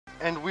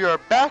And we are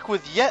back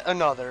with yet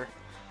another.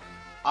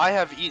 I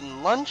have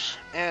eaten lunch,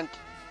 and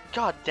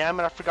god damn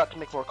it, I forgot to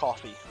make more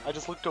coffee. I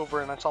just looked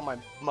over and I saw my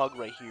mug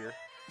right here.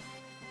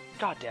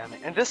 God damn it.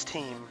 And this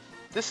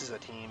is a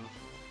team.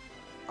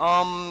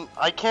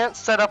 I can't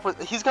set up with,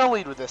 he's gonna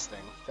lead with this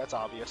thing, that's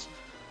obvious.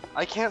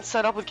 I can't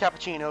set up with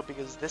Cappuccino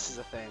because this is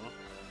a thing.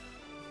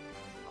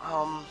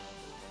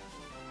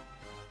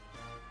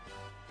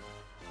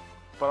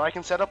 But I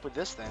can set up with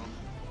this thing.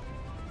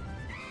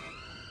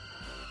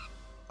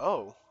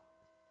 Oh.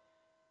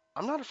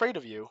 I'm not afraid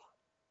of you.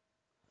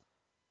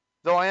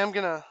 Though I am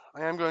gonna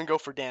go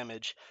for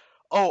damage.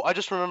 Oh, I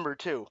just remembered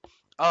too.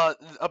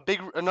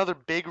 Another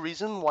big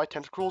reason why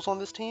Tentacruel's on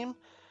this team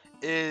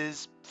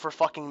is for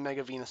fucking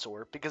Mega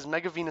Venusaur, because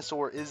Mega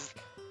Venusaur is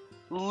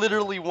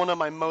literally one of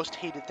my most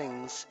hated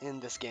things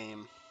in this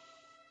game.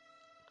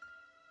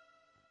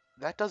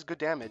 That does good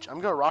damage.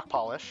 I'm gonna Rock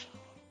Polish.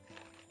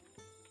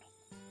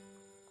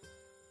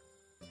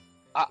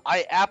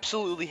 I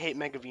absolutely hate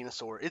Mega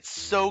Venusaur. It's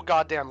so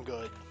goddamn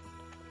good.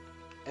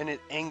 And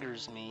it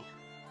angers me.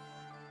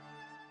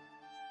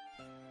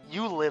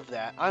 You live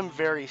that. I'm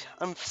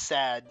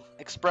sad.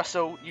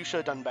 Espresso, you should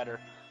have done better.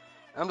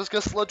 I'm just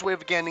gonna Sludge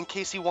Wave again in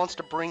case he wants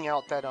to bring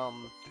out that,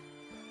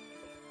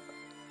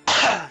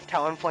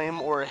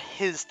 Talonflame or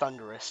his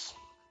Thunderus.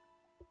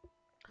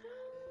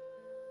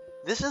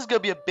 This is gonna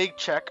be a big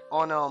check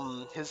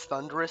on, his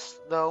Thunderus,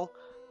 though,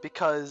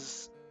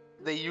 because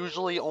they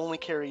usually only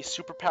carry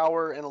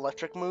Superpower and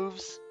Electric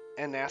moves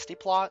and Nasty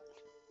Plot.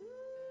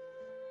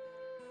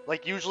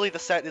 Like, usually the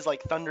set is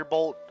like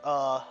Thunderbolt,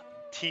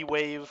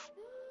 T-Wave,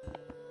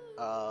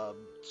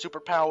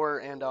 Superpower,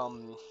 and,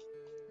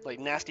 like,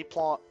 Nasty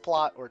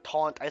Plot or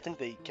Taunt. I think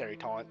they carry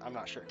Taunt. I'm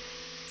not sure.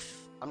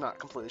 I'm not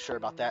completely sure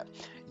about that.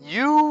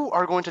 You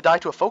are going to die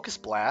to a Focus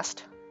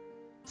Blast.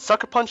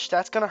 Sucker Punch,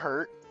 that's gonna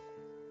hurt.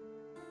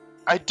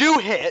 I do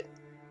hit,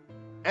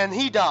 and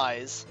he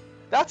dies.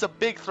 That's a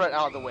big threat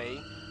out of the way,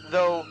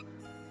 though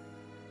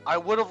I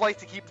would have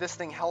liked to keep this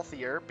thing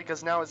healthier,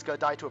 because now it's gonna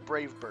die to a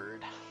Brave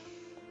Bird.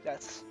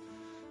 That's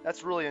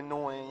really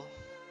annoying.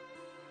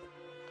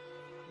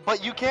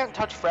 But you can't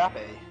touch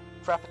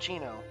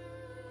Frappuccino.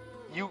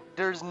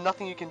 There's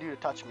nothing you can do to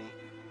touch me.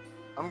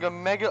 I'm gonna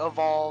Mega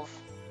Evolve.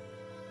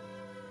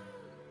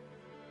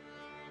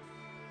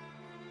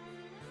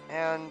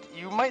 And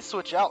you might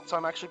switch out, so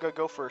I'm actually gonna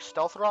go for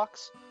Stealth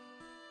Rocks.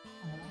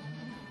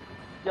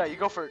 Yeah, you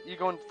go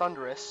in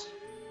Thunderous.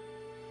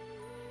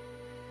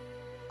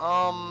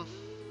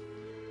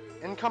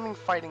 Incoming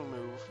fighting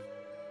move.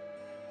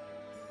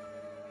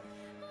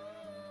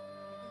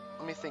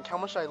 Let me think, how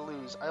much did I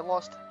lose? I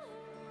lost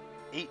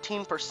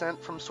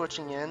 18% from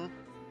switching in.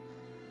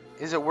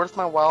 Is it worth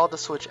my while to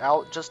switch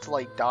out just to,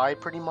 like, die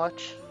pretty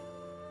much?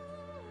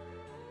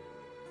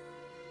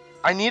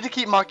 I need to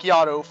keep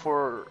Macchiato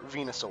for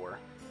Venusaur.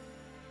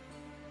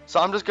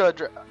 So I'm just gonna...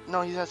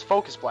 No, he has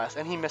Focus Blast,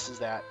 and he misses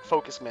that.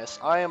 Focus miss.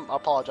 I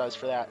apologize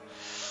for that.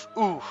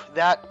 Ooh,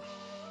 that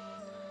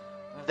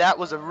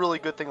was a really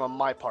good thing on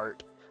my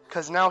part.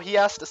 Because now he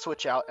has to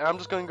switch out, and I'm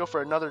just going to go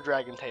for another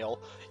Dragon Tail.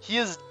 He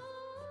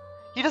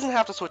doesn't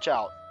have to switch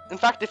out. In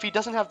fact, if he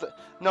doesn't have the...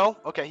 No?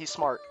 Okay, he's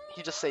smart.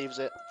 He just saves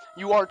it.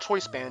 You are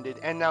Choice Banded,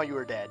 and now you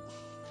are dead.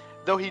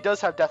 Though he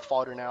does have Death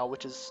Fodder now,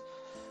 which is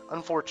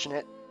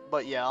unfortunate,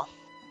 but yeah.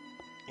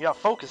 Yeah,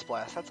 Focus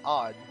Blast, that's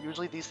odd.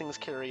 Usually these things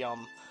carry,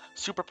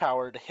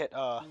 Superpower to hit,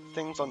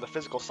 things on the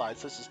physical side,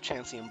 so this is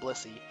Chansey and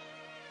Blissey.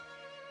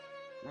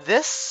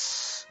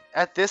 This,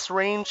 at this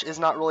range, is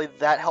not really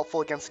that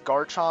helpful against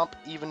Garchomp,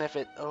 even if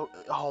it...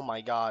 Oh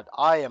my god,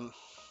 I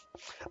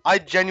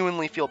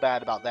genuinely feel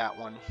bad about that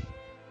one.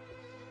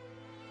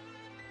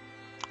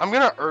 I'm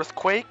gonna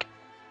Earthquake,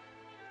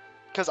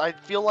 because I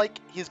feel like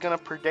he's gonna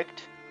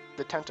predict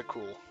the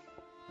Tentacruel.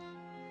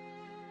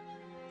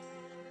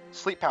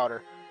 Sleep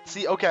Powder.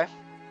 See, okay,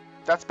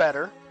 that's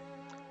better,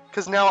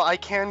 because now I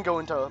can go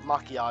into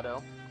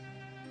Macchiato.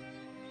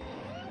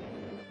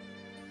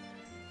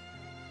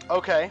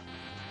 Okay,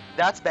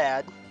 that's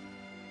bad.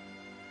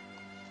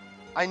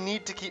 I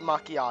need to keep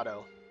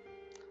Macchiato.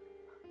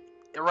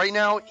 Right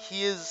now,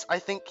 I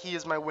think he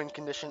is my win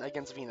condition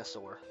against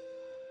Venusaur.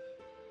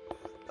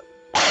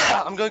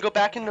 I'm gonna go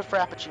back into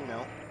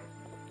Frappuccino,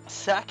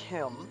 sack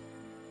him,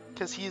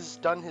 because he's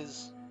done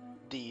his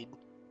deed.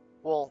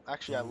 Well,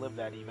 actually, I live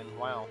that even.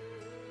 Wow.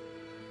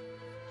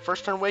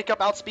 First turn, Wake Up,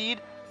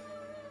 Outspeed.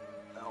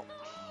 Oh.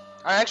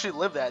 I actually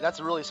live that. That's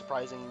really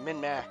surprising.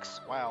 Min-max.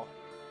 Wow.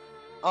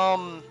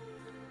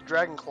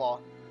 Dragon Claw.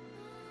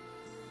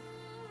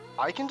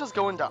 I can just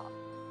go into...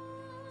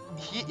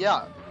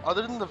 Yeah,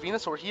 other than the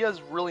Venusaur, he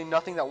has really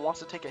nothing that wants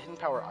to take a Hidden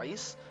Power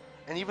Ice.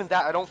 And even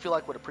that, I don't feel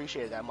like would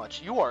appreciate it that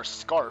much. You are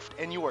Scarfed,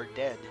 and you are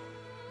dead.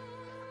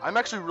 I'm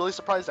actually really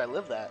surprised I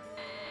live that.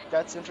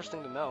 That's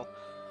interesting to know.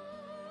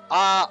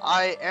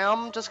 I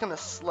am just gonna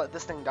let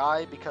this thing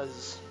die,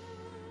 because...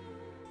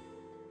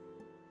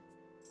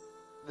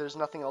 there's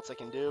nothing else I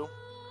can do.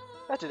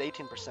 That did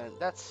 18%.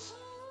 That's...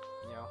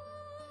 you know...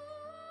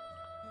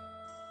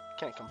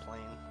 can't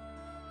complain.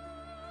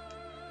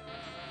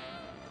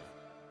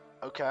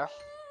 Okay.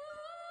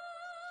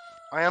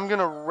 I am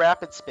gonna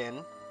rapid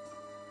spin.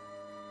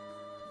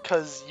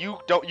 Cause you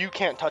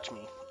can't touch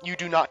me. You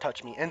do not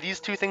touch me. And these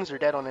two things are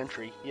dead on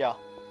entry. Yeah.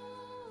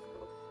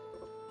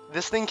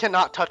 This thing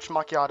cannot touch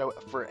Macchiato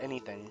for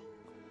anything.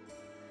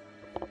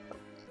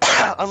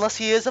 Unless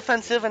he is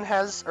offensive and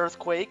has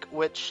Earthquake,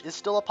 which is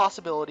still a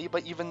possibility,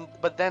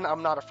 but then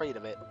I'm not afraid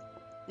of it.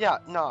 Yeah,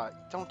 nah,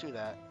 don't do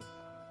that.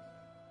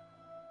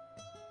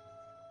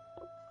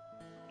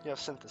 You have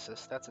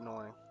Synthesis, that's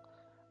annoying.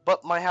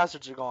 But my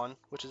hazards are gone,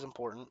 which is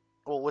important.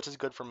 Well, which is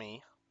good for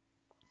me.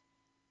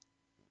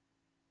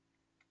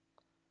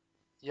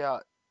 Yeah,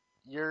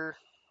 you're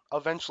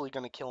eventually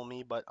gonna kill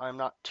me, but I'm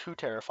not too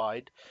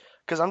terrified.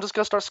 Because I'm just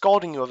gonna start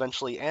scalding you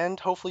eventually, and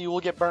hopefully you will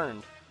get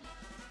burned.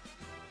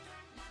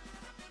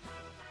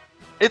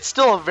 It's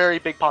still a very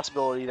big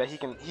possibility that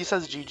he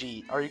says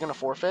GG. Are you gonna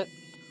forfeit?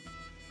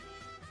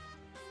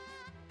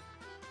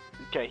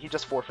 Okay, he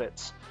just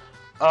forfeits.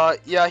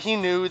 Yeah, he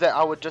knew that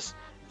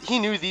he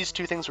knew these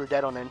two things were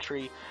dead on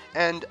entry,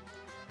 and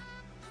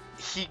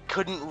he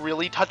couldn't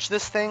really touch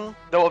this thing,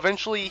 though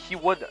eventually he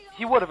would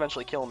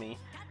eventually kill me.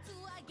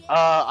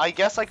 I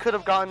guess I could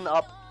have gotten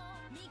up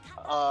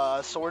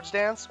Swords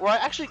Dance, or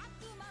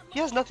he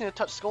has nothing to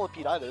touch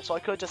Scolipede either, so I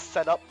could have just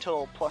set up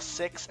till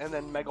 +6 and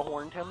then Mega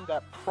Horned him.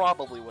 That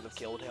probably would have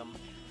killed him.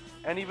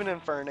 And even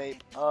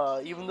Infernape,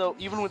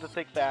 even with the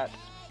thick fat,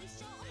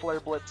 Flare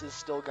Blitz is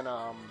still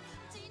gonna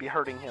be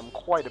hurting him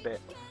quite a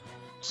bit.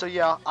 So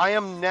yeah, I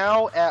am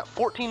now at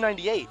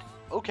 1498.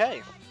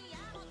 Okay,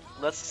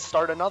 let's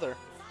start another.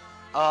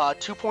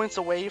 2 points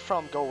away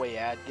from go away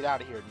ad. Get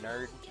out of here,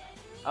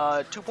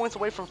 nerd. 2 points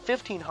away from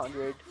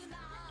 1500.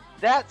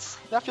 That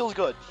feels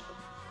good.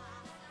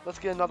 Let's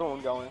get another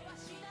one going.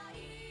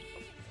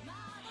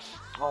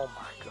 Oh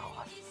my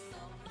god.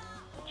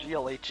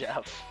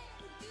 GLHF.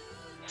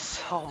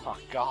 Oh my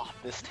god,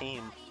 this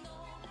team.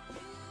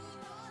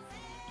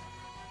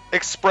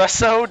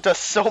 Espresso does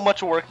so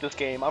much work this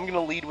game. I'm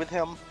gonna lead with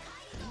him.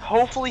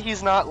 Hopefully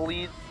he's not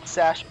lead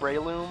Sash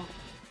Breloom.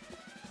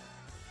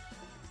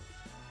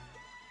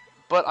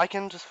 But I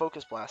can just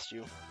Focus Blast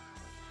you.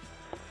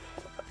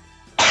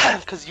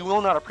 Because you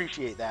will not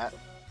appreciate that.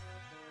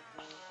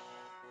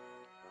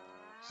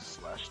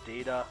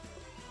 /data.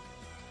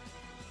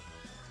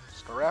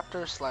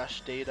 Staraptor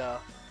 /data.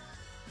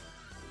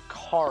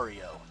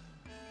 Lucario.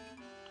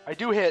 I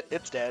do hit,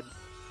 it's dead.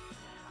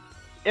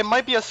 It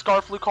might be a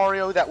Scarf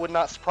Lucario, that would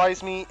not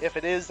surprise me. If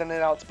it is, then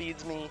it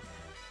outspeeds me.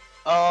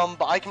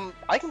 But I can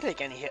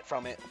take any hit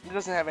from it. It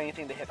doesn't have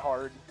anything to hit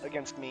hard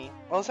against me.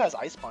 Well, this has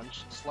Ice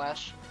Punch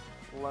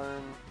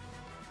 /learn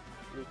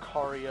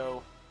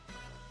Lucario,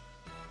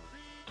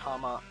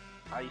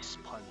 Ice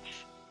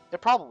Punch.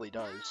 It probably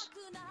does.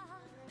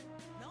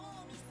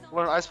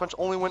 Learn Ice Punch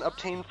only when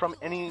obtained from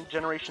any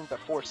generation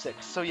before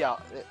 6. So yeah,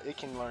 it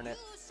can learn it.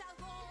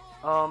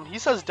 He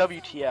says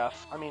WTF.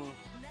 I mean,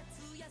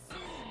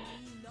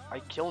 I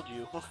killed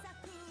you.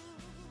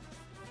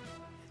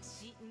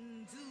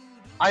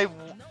 I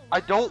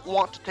don't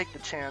want to take the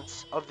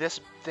chance of this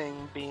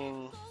thing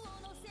being...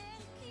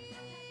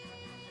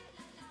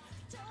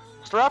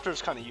 Staraptor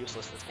is kind of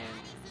useless this game.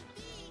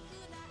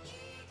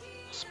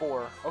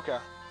 Spore. Okay.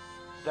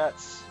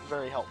 That's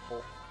very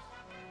helpful.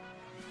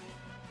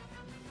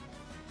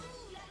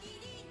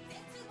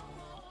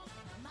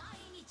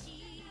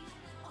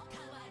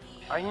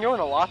 I can go in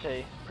a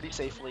Latte pretty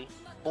safely.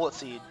 Bullet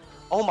Seed.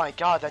 Oh my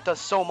god, that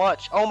does so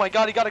much. Oh my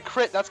god, he got a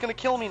crit. That's gonna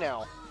kill me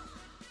now.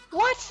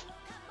 What?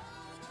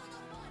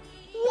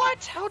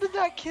 What? How did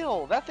that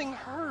kill? That thing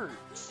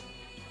hurts.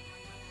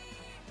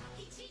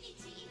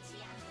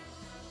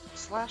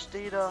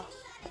 /data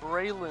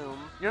Breloom.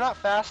 You're not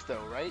fast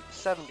though, right?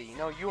 70.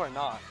 No, you are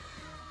not.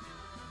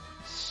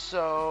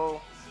 So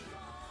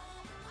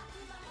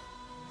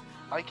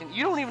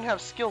you don't even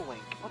have Skill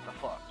Link. What the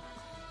fuck?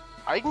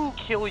 I can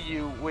kill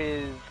you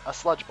with a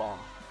Sludge Bomb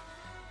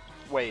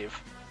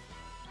wave.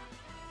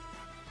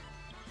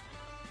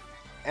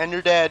 And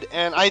you're dead,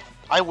 and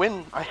I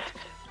win.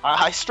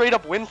 I straight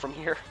up win from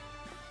here.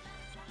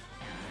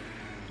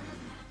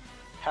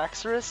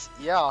 Haxorus?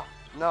 Yeah.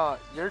 No,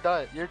 you're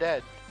dead. You're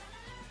dead.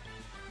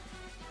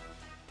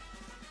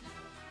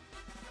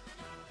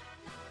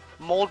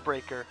 Mold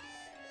Breaker.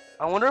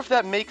 I wonder if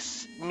that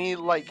makes me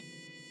like...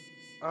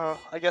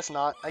 I guess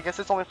not. I guess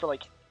it's only for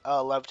like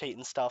Levitate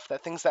and stuff.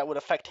 That things that would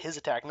affect his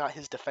attack, not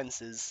his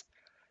defenses.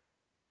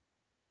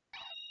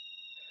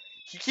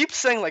 He keeps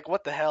saying like,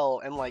 what the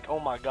hell, and like, oh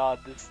my god,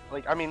 this,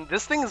 like, I mean,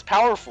 this thing is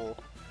powerful.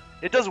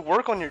 It does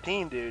work on your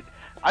team, dude.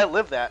 I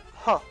live that.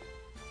 Huh.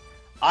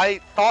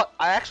 I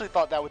actually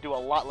thought that would do a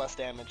lot less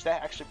damage.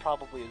 That actually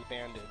probably is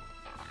banded.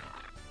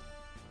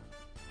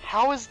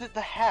 How is it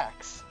the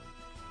hacks?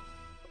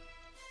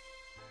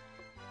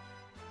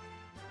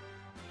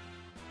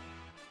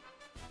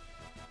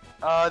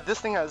 This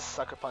thing has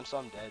Sucker Punch, so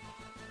I'm dead.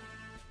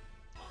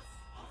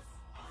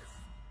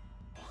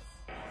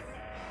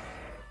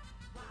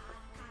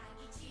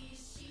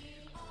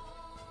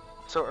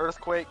 So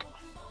Earthquake.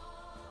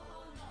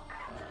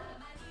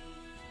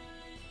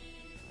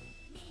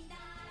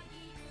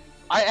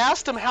 I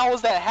asked him how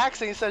was that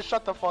hacks and he said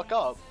shut the fuck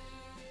up.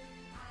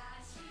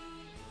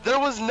 There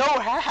was no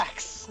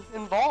hacks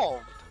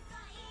involved.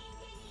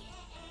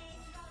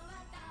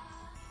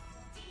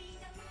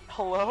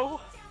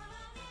 Hello?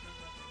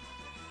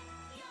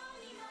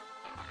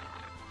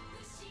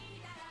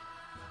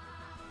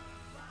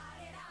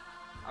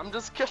 I'm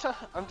just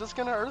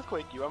gonna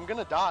earthquake you. I'm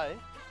gonna die.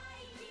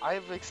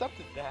 I've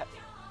accepted that.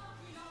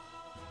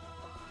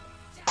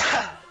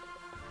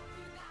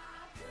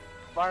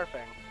 Fire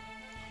Fang.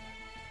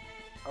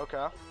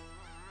 Okay.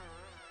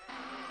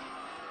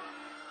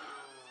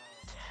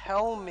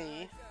 Tell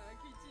me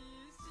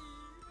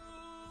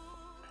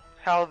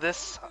how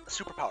this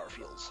superpower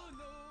feels.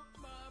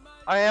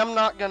 I am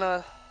not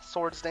gonna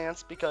Swords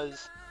Dance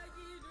because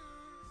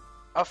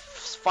a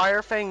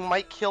Fire Fang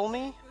might kill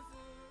me.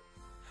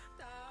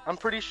 I'm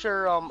pretty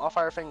sure a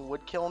Fire Fang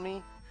would kill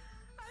me.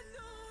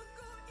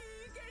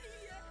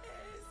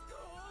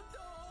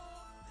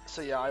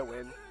 So yeah, I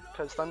win.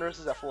 Because Thunderus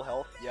is at full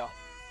health, yeah.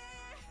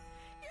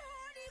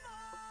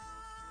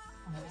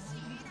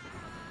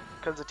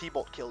 Because the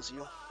T-Bolt kills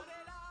you.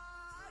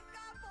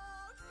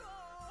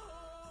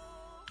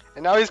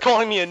 And now he's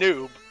calling me a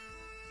noob.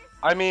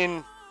 I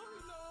mean...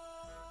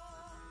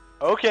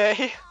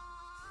 Okay.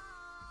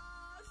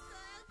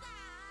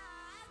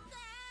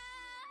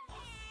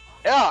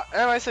 Yeah,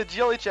 and I said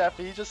GLHF,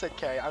 he just said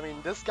K. I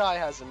mean, this guy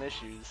has some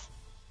issues.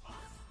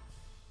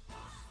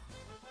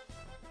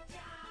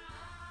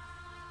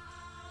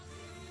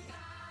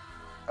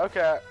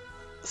 Okay,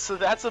 so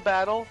that's a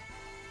battle.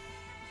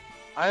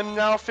 I'm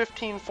now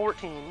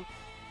 15-14.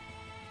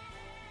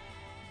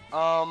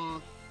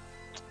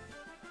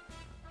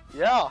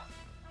 Yeah.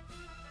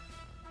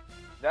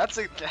 That's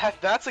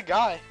a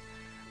guy.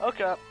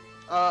 Okay.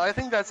 I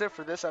think that's it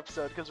for this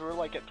episode because we're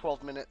like at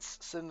 12 minutes,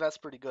 so that's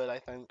pretty good, I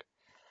think.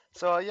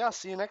 So yeah,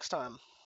 see you next time.